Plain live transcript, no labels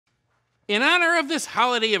In honor of this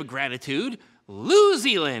holiday of gratitude, Lew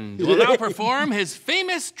Zealand will now perform his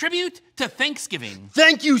famous tribute to Thanksgiving.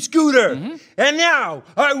 Thank you, Scooter. And now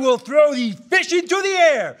I will throw the fish into the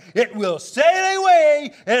air. It will sail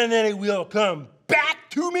away, and then it will come back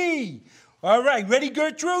to me. All right, ready,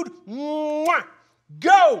 Gertrude? Mwah!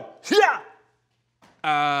 Go!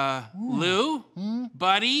 Yeah! Lew?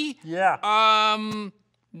 Buddy? Yeah.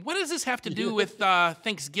 What does this have to do with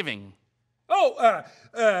Thanksgiving? Oh,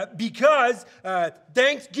 because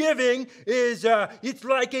Thanksgiving is, it's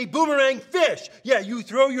like a boomerang fish. Yeah, you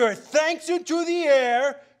throw your thanks into the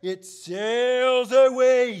air, it sails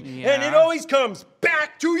away, and it always comes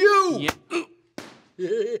back to you.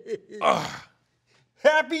 Yeah.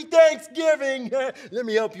 Happy Thanksgiving. Let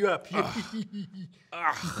me help you up.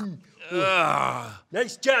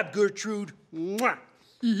 Nice job, Gertrude. Mwah.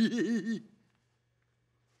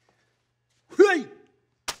 Hey!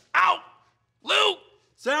 Ow! Lew!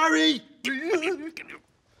 Sorry.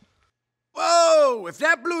 Whoa, if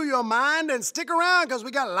that blew your mind, then stick around because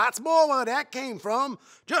we got lots more where that came from.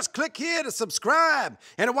 Just click here to subscribe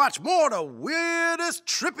and to watch more of the weirdest,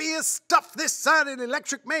 trippiest stuff this side of the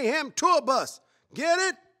Electric Mayhem tour bus. Get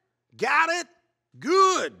it? Got it?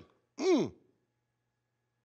 Good.